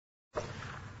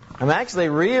I'm actually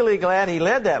really glad he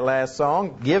led that last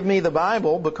song, Give Me the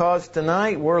Bible, because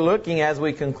tonight we're looking, as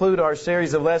we conclude our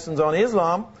series of lessons on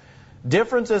Islam,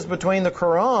 differences between the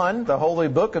Quran, the holy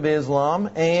book of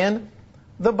Islam, and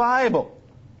the Bible,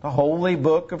 the holy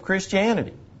book of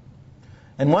Christianity.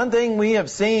 And one thing we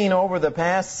have seen over the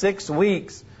past 6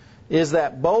 weeks is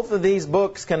that both of these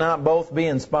books cannot both be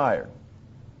inspired.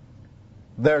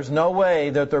 There's no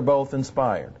way that they're both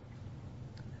inspired.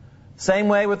 Same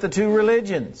way with the two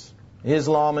religions,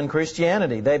 Islam and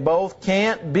Christianity. They both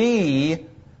can't be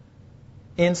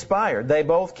inspired. They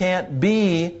both can't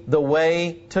be the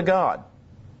way to God.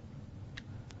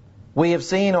 We have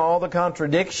seen all the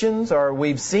contradictions, or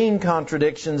we've seen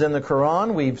contradictions in the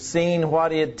Quran. We've seen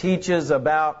what it teaches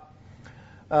about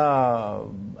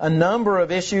a number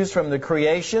of issues from the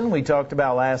creation. We talked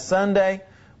about last Sunday.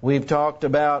 We've talked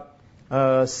about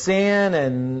sin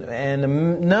and a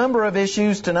number of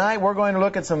issues. Tonight we're going to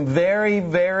look at some very,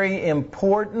 very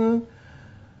important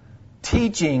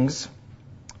teachings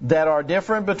that are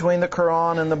different between the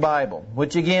Quran and the Bible,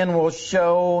 which again will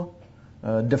show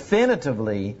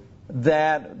definitively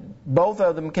that both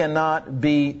of them cannot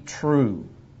be true.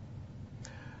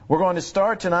 We're going to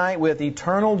start tonight with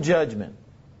eternal judgment.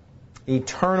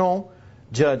 Eternal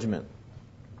judgment.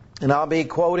 And I'll be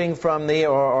quoting from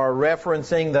or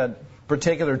referencing the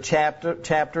particular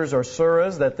chapters or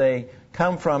surahs that they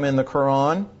come from in the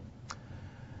Quran.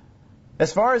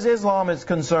 As far as Islam is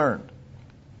concerned,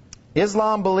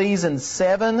 Islam believes in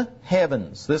 7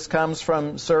 heavens. This comes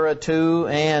from Surah 2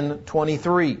 and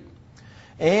 23.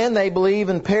 And they believe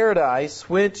in paradise,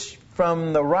 which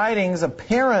from the writings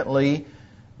apparently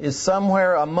is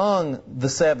somewhere among the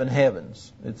 7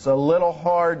 heavens. It's a little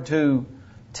hard to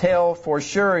tell for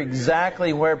sure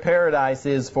exactly where paradise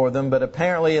is for them, but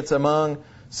apparently it's among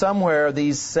somewhere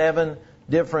these 7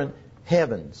 different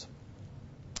heavens.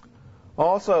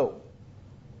 Also,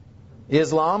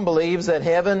 Islam believes that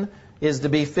heaven is to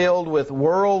be filled with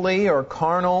worldly or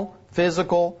carnal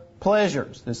physical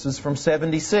pleasures. This is from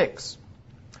 76.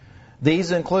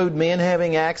 These include men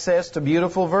having access to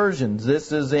beautiful virgins.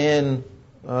 This is in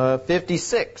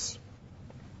 56.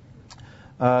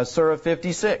 Surah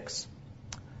 56.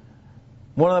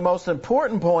 One of the most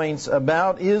important points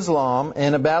about Islam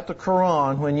and about the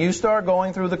Quran, when you start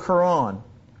going through the Quran,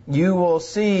 you will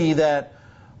see that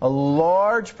a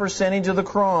large percentage of the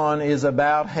Quran is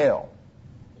about hell.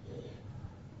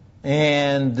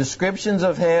 And descriptions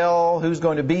of hell, who's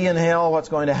going to be in hell, what's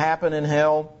going to happen in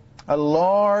hell. A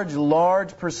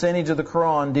large percentage of the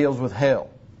Quran deals with hell.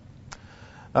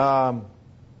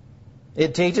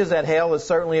 It teaches that hell is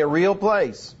certainly a real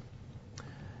place.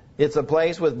 It's a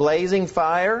place with blazing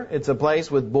fire. It's a place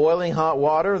with boiling hot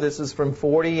water. This is from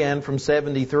 40 and from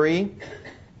 73.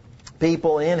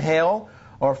 People in hell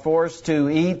are forced to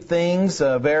eat things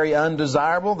very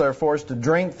undesirable. They're forced to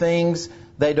drink things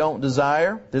they don't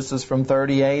desire. This is from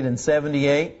 38 and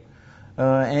 78.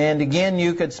 And again,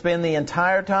 you could spend the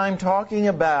entire time talking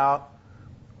about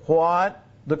what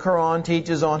the Quran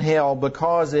teaches on hell,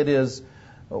 because it is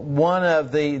one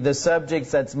of the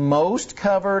subjects that's most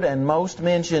covered and most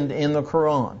mentioned in the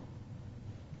Quran.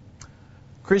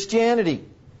 Christianity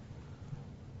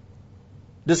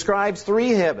describes 3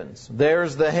 heavens.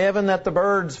 There's the heaven that the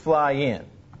birds fly in.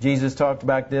 Jesus talked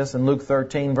about this in Luke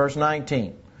 13, verse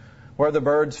 19, where the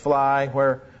birds fly,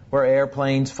 where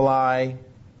airplanes fly.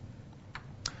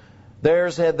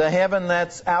 There's the heaven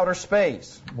that's outer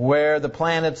space, where the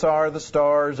planets are, the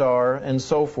stars are, and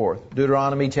so forth.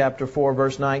 Deuteronomy chapter 4,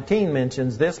 verse 19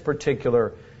 mentions this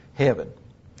particular heaven.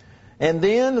 And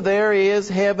then there is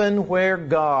heaven where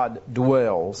God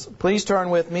dwells. Please turn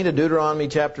with me to Deuteronomy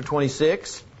chapter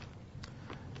 26,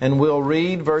 and we'll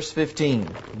read verse 15.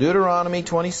 Deuteronomy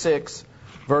 26,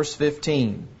 verse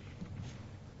 15.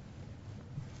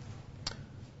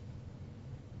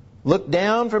 Look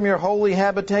down from your holy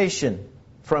habitation,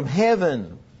 from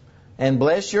heaven, and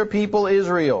bless your people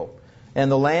Israel, and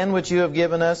the land which you have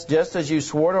given us, just as you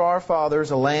swore to our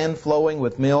fathers, a land flowing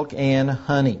with milk and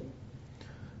honey.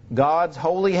 God's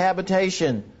holy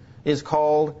habitation is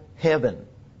called heaven.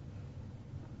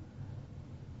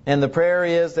 And the prayer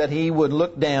is that He would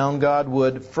look down, God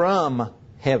would, from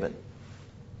heaven.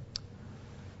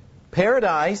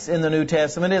 Paradise in the New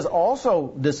Testament is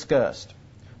also discussed.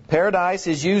 Paradise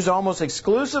is used almost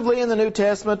exclusively in the New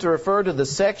Testament to refer to the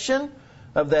section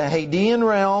of the Hadean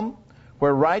realm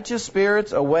where righteous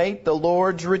spirits await the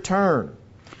Lord's return.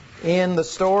 In the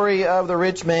story of the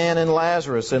rich man and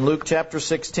Lazarus in Luke chapter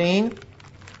 16,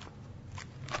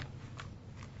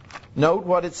 note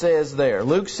what it says there.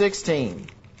 Luke 16,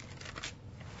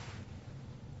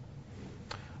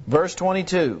 verse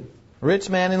 22. Rich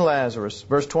man and Lazarus.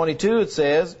 Verse 22 it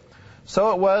says,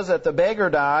 "So it was that the beggar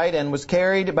died and was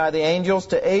carried by the angels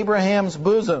to Abraham's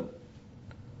bosom.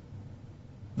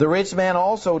 The rich man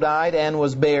also died and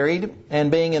was buried,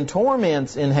 and being in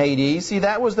torments in Hades," see,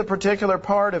 that was the particular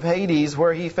part of Hades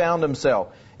where he found himself,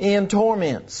 in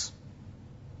torments.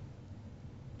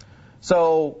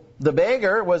 So the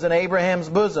beggar was in Abraham's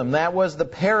bosom. That was the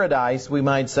paradise, we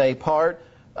might say, part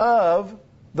of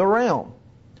the realm.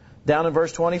 Down in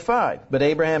verse 25, "But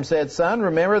Abraham said, Son,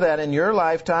 remember that in your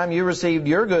lifetime you received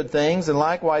your good things, and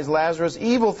likewise Lazarus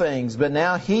evil things. But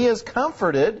now he is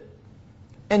comforted,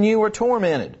 and you were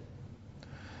tormented."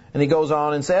 And he goes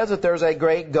on and says that there's a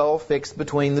great gulf fixed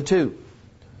between the two.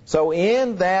 So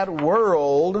in that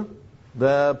world,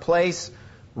 the place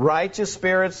righteous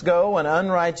spirits go and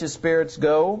unrighteous spirits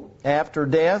go after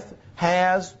death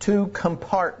has two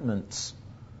compartments.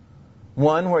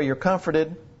 One where you're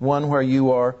comforted, one where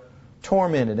you are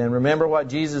tormented. And remember what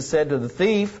Jesus said to the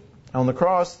thief on the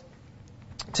cross,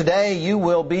 "Today you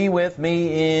will be with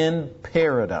me in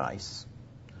paradise."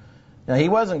 Now he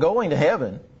wasn't going to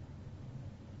heaven.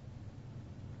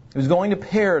 He was going to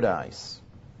paradise.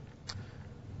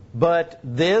 But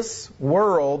this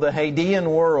world, the Hadean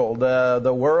world,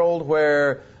 the world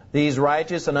where these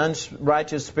righteous and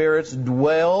unrighteous spirits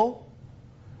dwell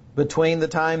between the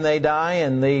time they die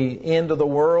and the end of the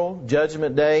world,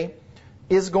 Judgment Day,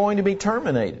 is going to be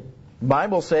terminated. The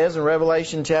Bible says in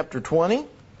Revelation chapter 20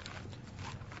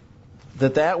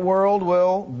 that world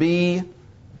will be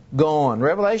gone.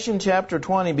 Revelation chapter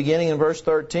 20, beginning in verse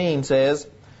 13, says,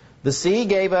 "The sea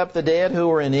gave up the dead who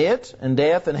were in it, and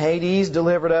death and Hades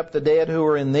delivered up the dead who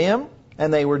were in them,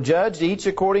 and they were judged each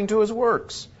according to his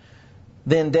works.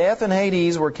 Then death and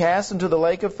Hades were cast into the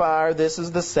lake of fire. This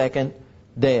is the second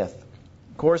death."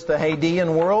 Of course, the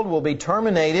Hadean world will be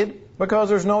terminated because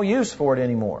there's no use for it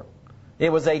anymore.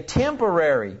 It was a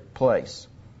temporary place.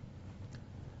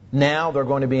 Now they're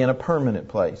going to be in a permanent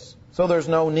place. So there's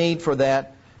no need for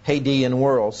that Hadean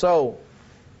world. So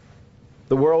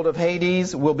the world of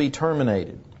Hades will be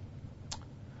terminated.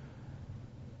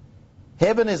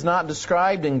 Heaven is not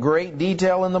described in great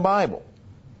detail in the Bible.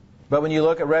 But when you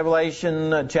look at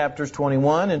Revelation chapters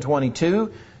 21 and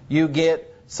 22, you get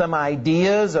some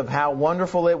ideas of how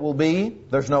wonderful it will be.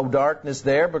 There's no darkness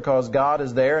there because God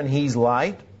is there and He's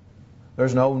light.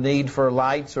 There's no need for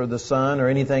lights or the sun or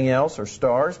anything else or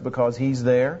stars because He's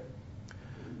there.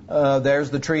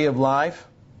 There's the tree of life.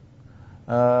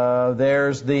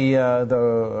 There's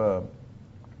the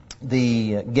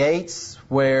gates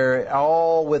where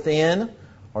all within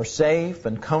are safe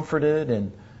and comforted,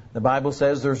 and the Bible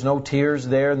says there's no tears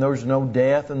there, and there's no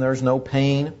death, and there's no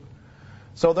pain.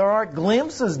 So there are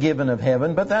glimpses given of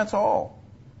heaven, but that's all.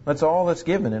 That's all that's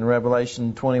given in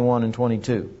Revelation 21 and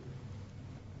 22.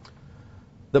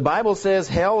 The Bible says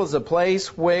hell is a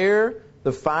place where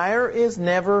the fire is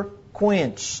never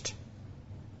quenched.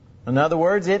 In other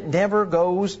words, it never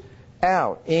goes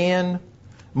out. In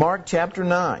Mark chapter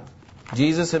 9,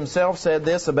 Jesus Himself said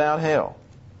this about hell.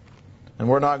 And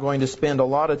we're not going to spend a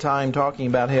lot of time talking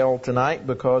about hell tonight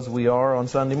because we are on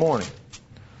Sunday morning.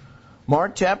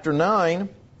 Mark chapter 9,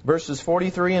 verses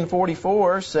 43 and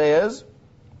 44 says,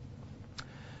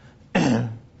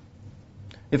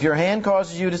 "If your hand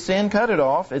causes you to sin, cut it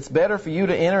off. It's better for you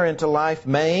to enter into life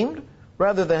maimed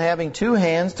rather than having two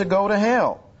hands to go to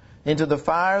hell, into the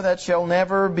fire that shall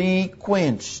never be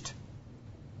quenched."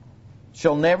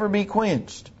 Shall never be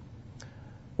quenched.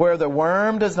 Where the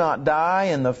worm does not die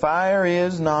and the fire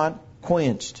is not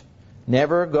quenched.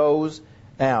 Never goes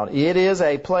out. It is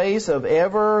a place of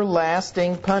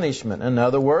everlasting punishment. In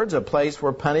other words, a place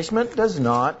where punishment does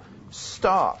not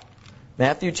stop.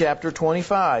 Matthew chapter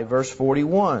 25, verse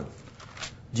 41.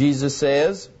 Jesus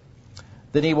says,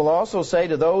 "Then He will also say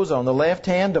to those on the left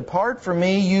hand, Depart from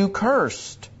me, you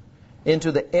cursed,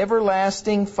 into the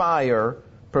everlasting fire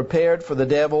prepared for the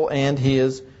devil and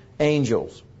his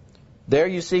angels." There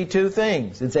you see two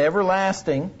things. It's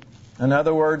everlasting. In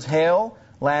other words, hell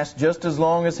lasts just as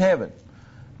long as heaven.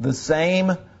 The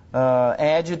same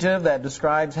adjective that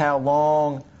describes how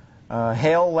long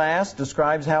hell lasts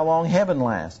describes how long heaven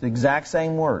lasts. The exact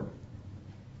same word.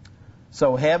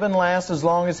 So heaven lasts as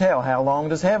long as hell. How long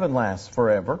does heaven last?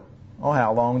 Forever. Oh,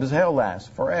 how long does hell last?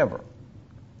 Forever.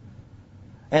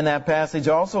 And that passage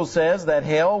also says that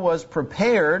hell was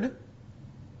prepared.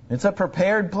 It's a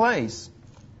prepared place.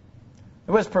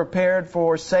 It was prepared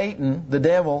for Satan, the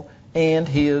devil, and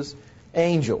his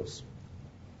angels.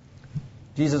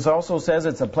 Jesus also says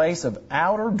it's a place of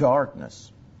outer darkness.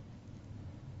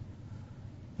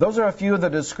 Those are a few of the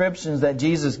descriptions that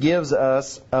Jesus gives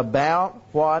us about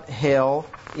what hell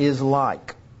is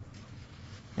like.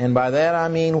 And by that I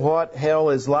mean what hell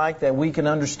is like that we can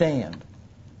understand.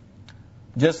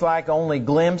 Just like only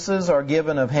glimpses are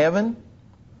given of heaven,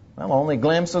 well, only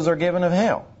glimpses are given of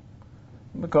hell.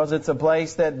 Because it's a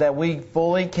place that we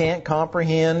fully can't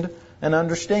comprehend and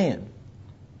understand.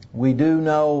 We do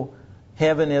know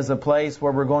heaven is a place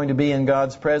where we're going to be in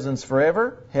God's presence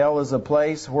forever. Hell is a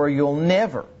place where you'll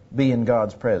never be in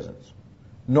God's presence.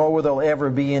 Nor will there ever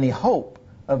be any hope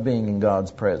of being in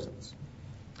God's presence.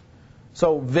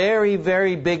 So very,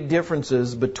 very big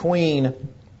differences between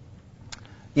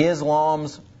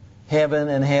Islam's heaven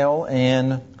and hell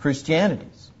and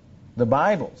Christianity's, the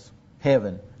Bible's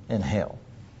heaven and hell.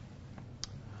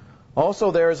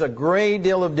 Also, there is a great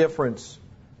deal of difference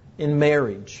in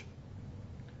marriage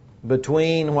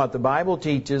between what the Bible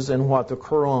teaches and what the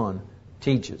Quran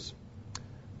teaches.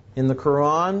 In the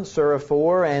Quran, Surah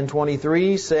 4 and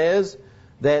 23 says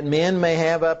that men may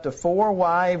have up to 4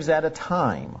 wives at a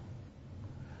time.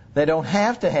 They don't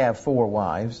have to have 4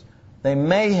 wives. They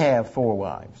may have 4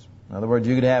 wives. In other words,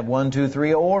 you could have 1, 2,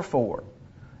 3, or 4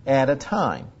 at a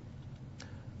time.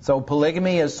 So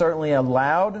polygamy is certainly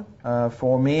allowed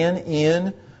for men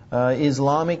in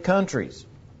Islamic countries.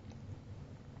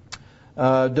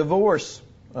 Divorce.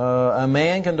 A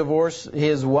man can divorce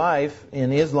his wife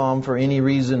in Islam for any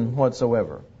reason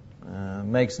whatsoever.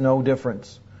 Makes no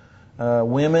difference.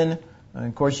 Women,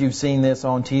 of course you've seen this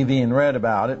on TV and read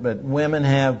about it, but women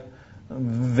have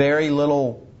very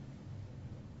little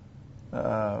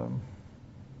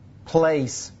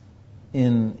place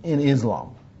in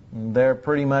Islam. They're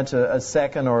pretty much a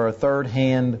second or a third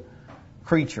hand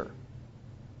creature.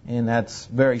 And that's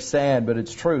very sad, but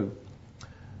it's true.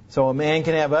 So a man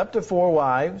can have up to 4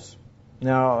 wives.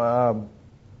 Now,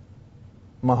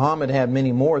 Muhammad had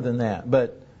many more than that,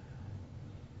 but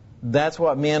that's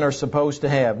what men are supposed to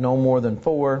have, no more than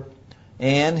 4.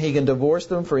 And he can divorce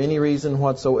them for any reason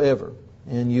whatsoever.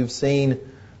 And you've seen,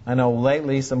 I know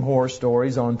lately, some horror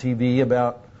stories on TV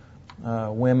about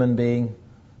women being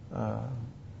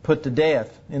put to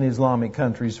death in Islamic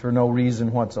countries for no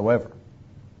reason whatsoever.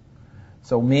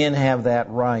 So men have that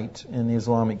right in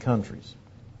Islamic countries.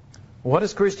 What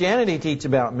does Christianity teach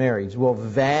about marriage? Well,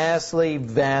 vastly,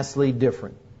 vastly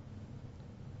different.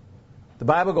 The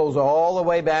Bible goes all the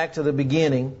way back to the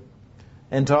beginning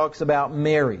and talks about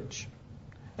marriage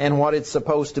and what it's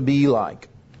supposed to be like.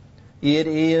 It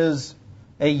is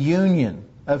a union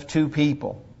of 2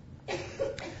 people.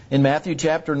 In Matthew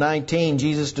chapter 19,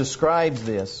 Jesus describes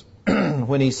this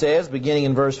when he says, beginning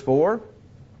in verse 4,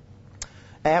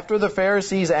 after the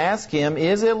Pharisees asked him,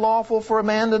 is it lawful for a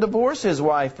man to divorce his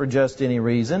wife for just any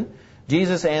reason?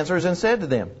 Jesus answers and said to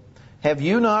them, have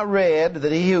you not read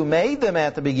that he who made them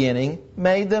at the beginning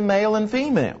made them male and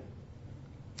female?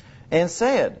 And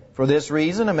said, for this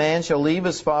reason a man shall leave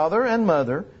his father and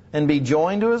mother and be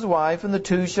joined to his wife, and the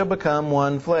 2 shall become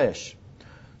one flesh.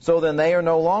 So then they are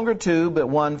no longer 2, but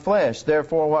one flesh.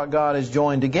 Therefore what God has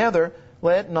joined together,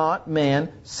 let not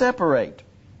man separate.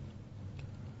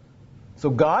 So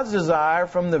God's desire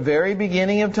from the very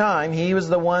beginning of time, He was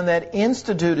the one that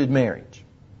instituted marriage,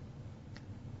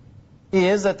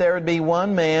 is that there would be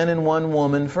one man and one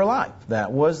woman for life.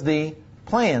 That was the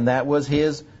plan. That was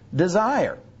His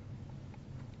desire.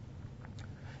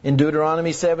 In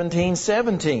Deuteronomy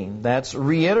 17:17, that's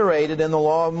reiterated in the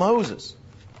law of Moses.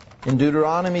 In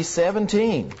Deuteronomy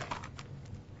 17,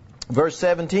 verse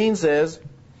 17 says,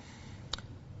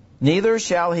 neither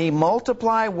shall he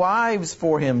multiply wives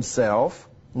for himself,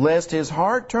 lest his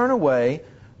heart turn away,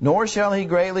 nor shall he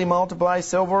greatly multiply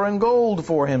silver and gold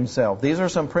for himself. These are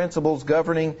some principles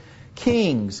governing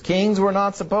kings. Kings were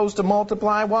not supposed to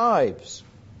multiply wives.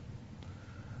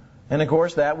 And of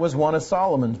course that was one of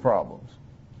Solomon's problems,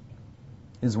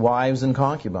 his wives and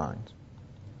concubines.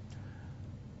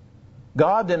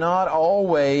 God did not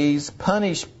always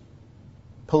punish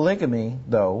polygamy,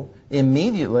 though,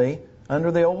 immediately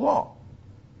under the old law.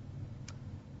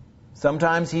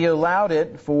 Sometimes He allowed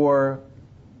it for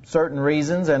certain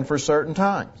reasons and for certain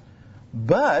times.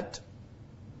 But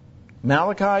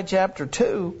Malachi chapter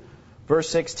 2, verse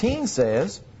 16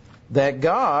 says that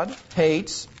God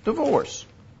hates divorce.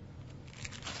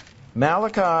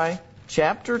 Malachi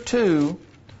chapter 2,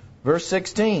 verse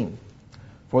 16.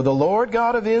 For the Lord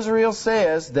God of Israel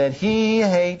says that He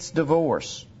hates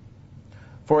divorce.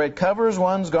 For it covers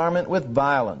one's garment with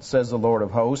violence, says the Lord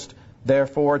of hosts.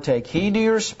 Therefore take heed to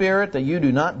your spirit that you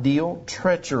do not deal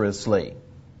treacherously.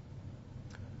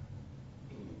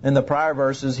 In the prior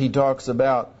verses he talks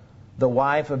about the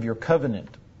wife of your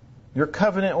covenant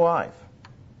wife.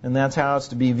 And that's how it's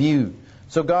to be viewed.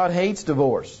 So God hates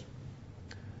divorce.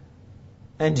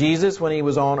 And Jesus, when He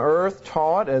was on earth,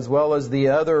 taught, as well as the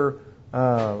other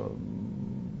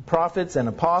prophets and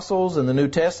apostles in the New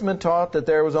Testament taught that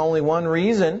there was only one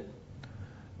reason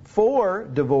for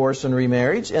divorce and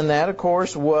remarriage, and that, of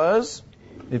course, was,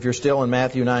 if you're still in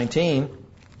Matthew 19,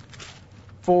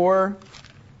 for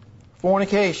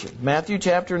fornication. Matthew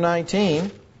chapter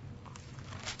 19,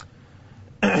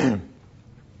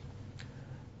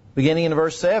 beginning in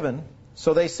verse 7,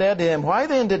 so they said to him, why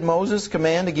then did Moses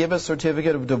command to give a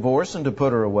certificate of divorce and to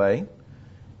put her away?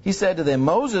 He said to them,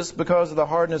 Moses, because of the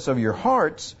hardness of your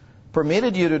hearts,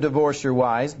 permitted you to divorce your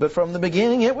wives, but from the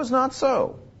beginning it was not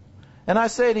so. And I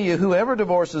say to you, whoever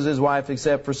divorces his wife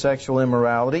except for sexual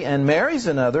immorality and marries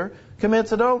another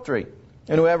commits adultery.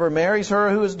 And whoever marries her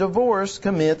who is divorced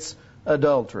commits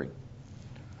adultery.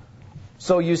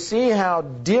 So you see how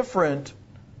different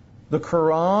the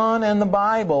Quran and the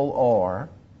Bible are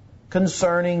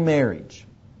concerning marriage.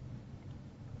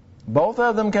 Both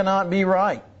of them cannot be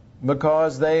right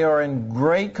because they are in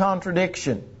great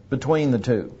contradiction between the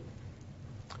two.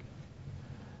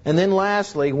 And then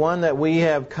lastly, one that we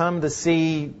have come to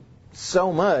see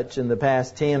so much in the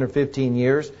past 10 or 15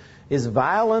 years is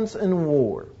violence and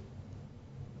war.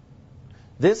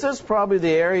 This is probably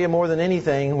the area more than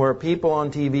anything where people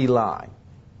on TV lie.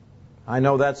 I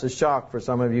know that's a shock for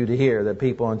some of you to hear that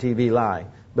people on TV lie,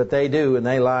 but they do, and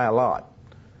they lie a lot.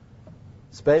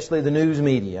 Especially the news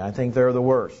media. I think they're the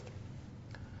worst.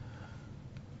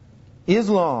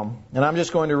 Islam, and I'm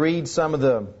just going to read some of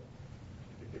the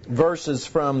verses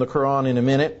from the Quran in a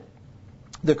minute.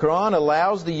 The Quran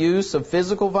allows the use of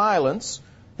physical violence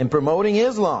in promoting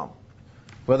Islam,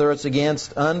 whether it's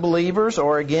against unbelievers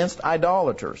or against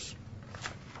idolaters.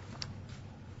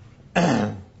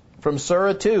 From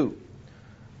Surah 2,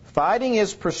 fighting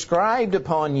is prescribed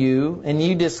upon you and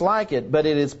you dislike it, but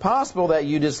it is possible that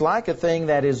you dislike a thing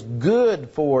that is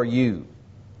good for you.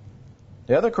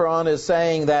 The other Quran is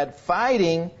saying that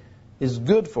fighting is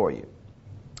good for you.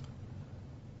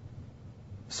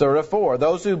 Surah 4,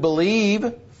 those who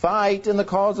believe fight in the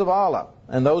cause of Allah,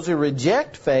 and those who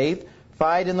reject faith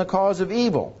fight in the cause of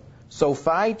evil. So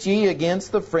fight ye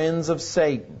against the friends of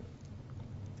Satan.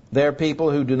 Their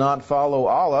people who do not follow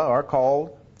Allah are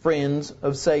called friends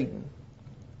of Satan.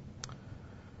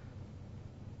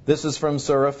 This is from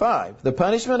Surah 5. The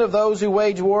punishment of those who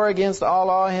wage war against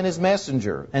Allah and His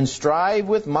Messenger and strive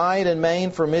with might and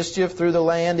main for mischief through the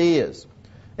land is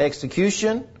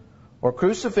execution or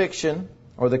crucifixion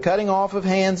or the cutting off of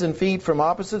hands and feet from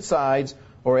opposite sides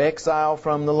or exile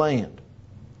from the land.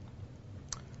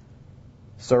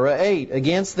 Surah 8.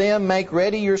 Against them make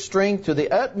ready your strength to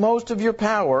the utmost of your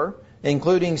power,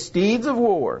 including steeds of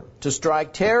war, to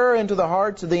strike terror into the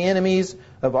hearts of the enemies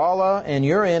of Allah and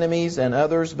your enemies and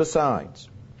others besides.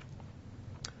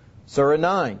 Surah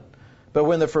 9. But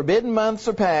when the forbidden months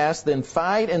are past, then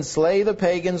fight and slay the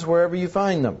pagans wherever you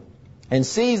find them, and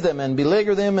seize them and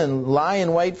beleaguer them and lie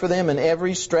in wait for them in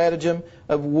every stratagem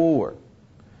of war.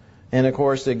 And of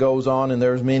course it goes on, and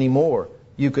there's many more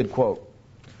you could quote.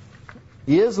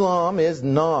 Islam is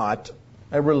not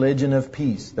a religion of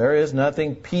peace. There is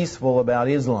nothing peaceful about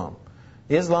Islam.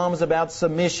 Islam is about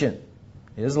submission.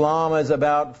 Islam is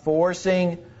about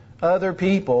forcing other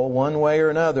people, one way or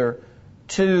another,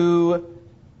 to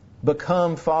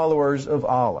become followers of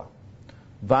Allah.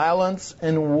 Violence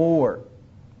and war.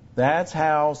 That's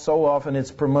how so often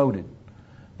it's promoted.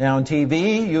 Now on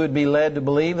TV, you would be led to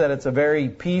believe that it's a very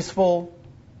peaceful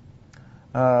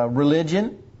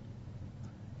religion,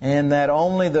 and that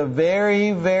only the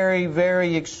very, very,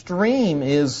 very extreme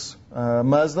is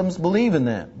Muslims believe in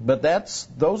that. But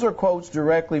those are quotes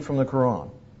directly from the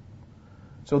Quran.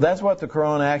 So that's what the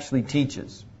Quran actually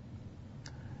teaches.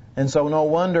 And so no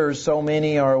wonder so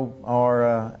many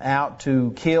are out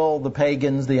to kill the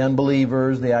pagans, the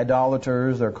unbelievers, the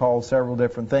idolaters. They're called several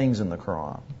different things in the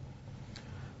Quran.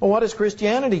 Well, what does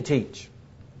Christianity teach?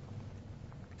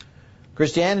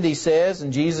 Christianity says,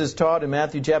 and Jesus taught in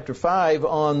Matthew chapter 5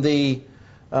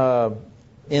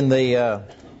 in the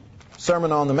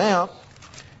Sermon on the Mount,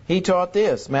 He taught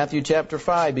this, Matthew chapter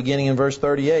 5, beginning in verse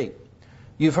 38.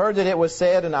 You've heard that it was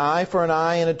said, an eye for an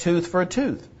eye and a tooth for a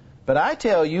tooth. But I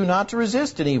tell you not to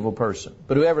resist an evil person.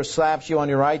 But whoever slaps you on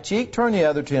your right cheek, turn the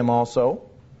other to him also.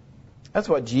 That's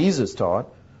what Jesus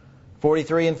taught.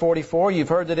 43 and 44, you've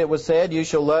heard that it was said, you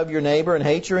shall love your neighbor and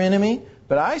hate your enemy.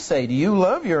 But I say to you,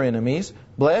 love your enemies,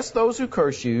 bless those who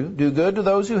curse you, do good to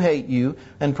those who hate you,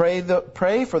 and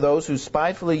pray for those who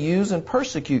spitefully use and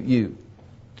persecute you.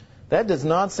 That does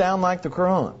not sound like the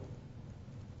Quran.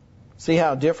 See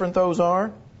how different those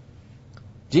are?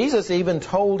 Jesus even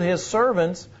told His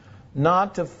servants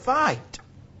not to fight.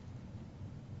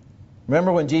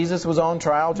 Remember when Jesus was on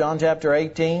trial, John chapter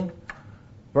 18,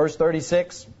 verse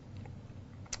 36?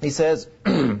 He says,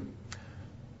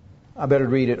 I better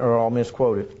read it or I'll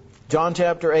misquote it. John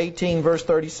chapter 18, verse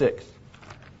 36.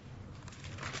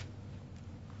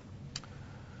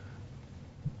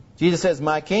 Jesus says,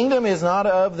 my kingdom is not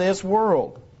of this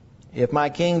world. If my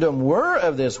kingdom were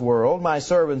of this world, my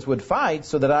servants would fight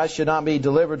so that I should not be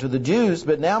delivered to the Jews,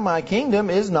 but now my kingdom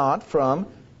is not from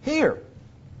here.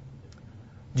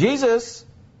 Jesus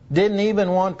didn't even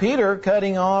want Peter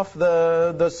cutting off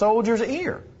the soldier's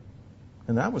ear.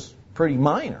 And that was pretty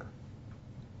minor.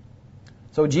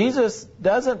 So Jesus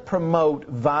doesn't promote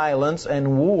violence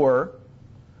and war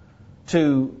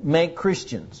to make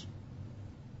Christians,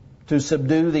 to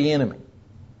subdue the enemy.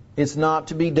 It's not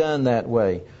to be done that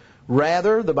way.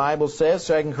 Rather, the Bible says,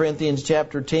 2 Corinthians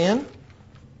chapter 10,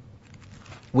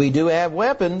 we do have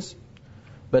weapons,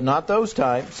 but not those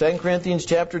types. 2 Corinthians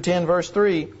chapter 10, verse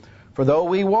 3, for though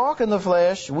we walk in the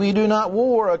flesh, we do not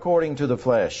war according to the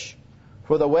flesh.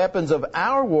 For the weapons of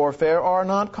our warfare are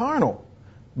not carnal,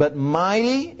 but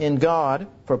mighty in God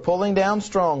for pulling down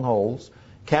strongholds,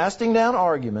 casting down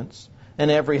arguments, and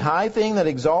every high thing that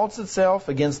exalts itself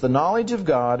against the knowledge of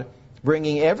God,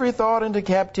 bringing every thought into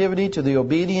captivity to the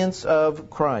obedience of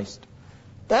Christ.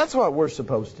 That's what we're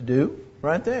supposed to do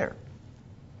right there.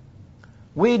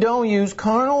 We don't use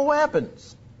carnal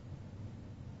weapons.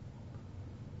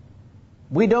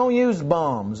 We don't use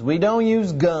bombs. We don't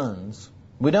use guns.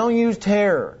 We don't use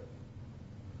terror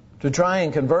to try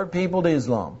and convert people to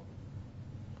Islam.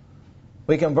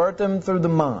 We convert them through the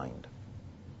mind,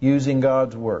 using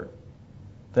God's Word.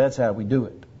 That's how we do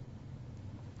it.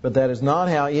 But that is not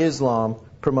how Islam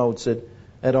promotes it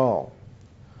at all.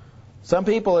 Some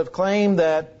people have claimed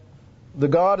that the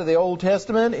God of the Old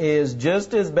Testament is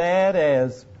just as bad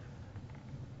as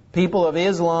people of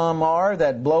Islam are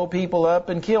that blow people up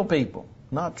and kill people.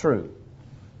 Not true.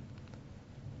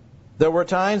 There were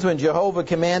times when Jehovah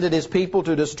commanded His people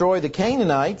to destroy the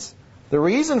Canaanites. The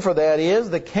reason for that is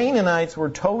the Canaanites were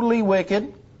totally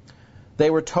wicked. They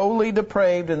were totally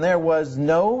depraved, and there was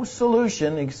no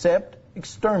solution except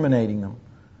exterminating them.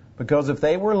 Because if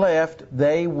they were left,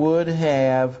 they would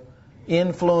have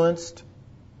influenced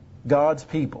God's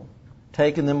people,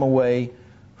 taken them away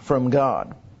from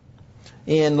God.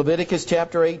 In Leviticus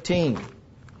chapter 18,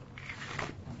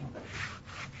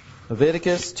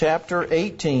 Leviticus chapter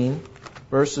 18,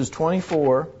 verses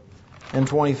 24 and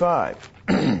 25.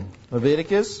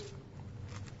 Leviticus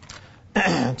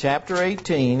chapter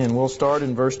 18, and we'll start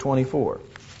in verse 24.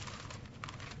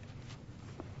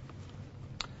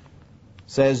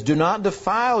 Says, do not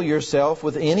defile yourself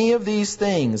with any of these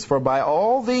things, for by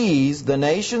all these the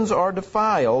nations are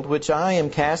defiled, which I am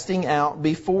casting out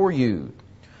before you.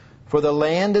 For the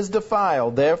land is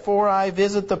defiled, therefore I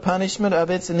visit the punishment of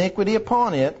its iniquity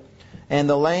upon it, and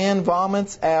the land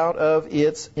vomits out of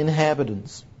its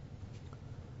inhabitants.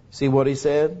 See what he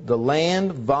said? The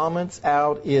land vomits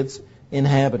out its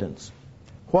inhabitants.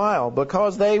 Why?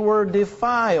 Because they were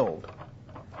defiled.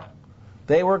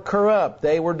 They were corrupt.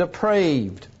 They were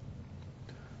depraved.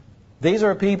 These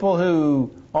are people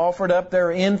who offered up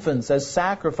their infants as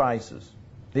sacrifices.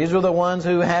 These were the ones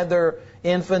who had their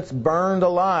infants burned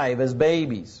alive as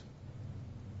babies.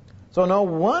 So no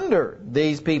wonder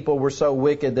these people were so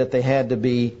wicked that they had to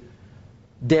be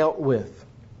dealt with.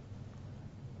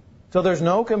 So there's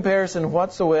no comparison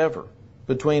whatsoever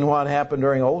between what happened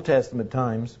during Old Testament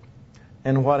times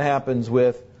and what happens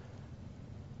with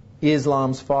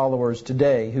Islam's followers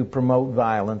today who promote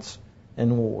violence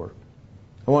and war.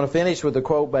 I want to finish with a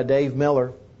quote by Dave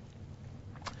Miller,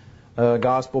 a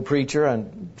gospel preacher,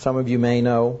 and some of you may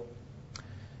know.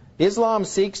 Islam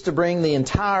seeks to bring the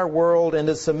entire world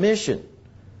into submission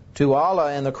to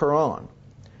Allah and the Quran,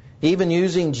 even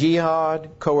using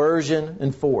jihad, coercion,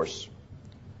 and force.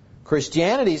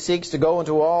 Christianity seeks to go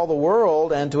into all the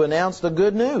world and to announce the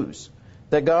good news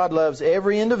that God loves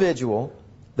every individual,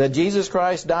 that Jesus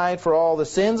Christ died for all the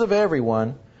sins of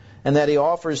everyone, and that He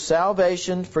offers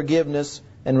salvation, forgiveness,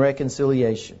 and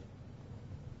reconciliation.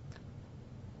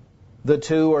 The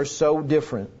two are so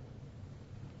different.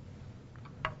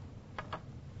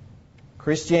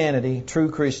 Christianity,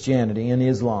 true Christianity, and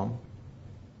Islam.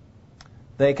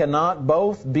 They cannot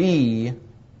both be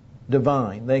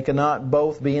divine. They cannot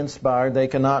both be inspired. They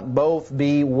cannot both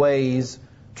be ways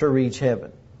to reach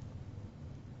heaven.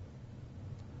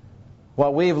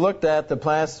 What we've looked at the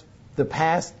past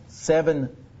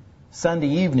 7 Sunday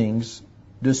evenings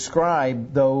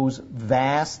describe those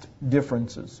vast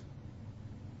differences.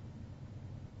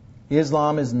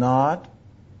 Islam is not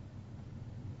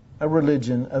a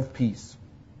religion of peace.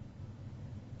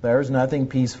 There is nothing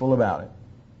peaceful about it.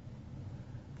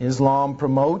 Islam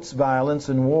promotes violence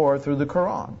and war through the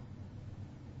Quran.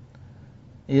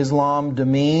 Islam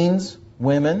demeans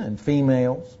women and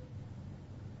females.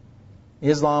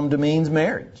 Islam demeans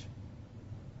marriage.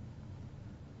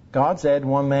 God said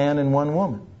one man and one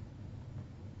woman.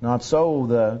 Not so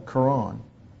the Quran.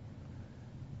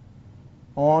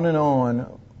 On and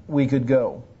on we could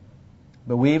go.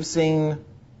 But we've seen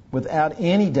without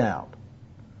any doubt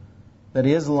that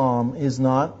Islam is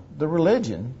not the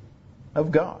religion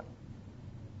of God.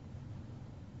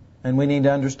 And we need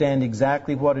to understand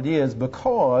exactly what it is,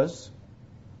 because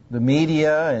the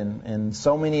media and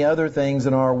so many other things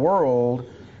in our world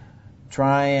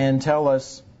try and tell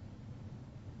us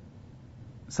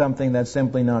something that's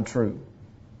simply not true.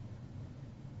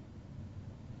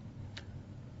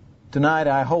 Tonight,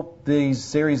 I hope these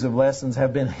series of lessons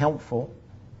have been helpful.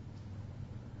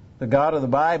 The God of the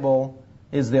Bible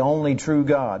is the only true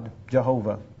God,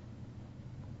 Jehovah.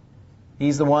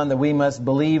 He's the one that we must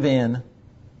believe in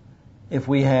if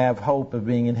we have hope of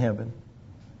being in heaven.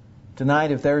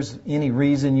 Tonight, if there's any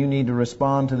reason you need to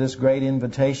respond to this great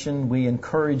invitation, we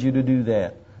encourage you to do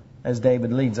that as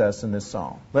David leads us in this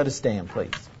song. Let us stand,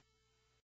 please.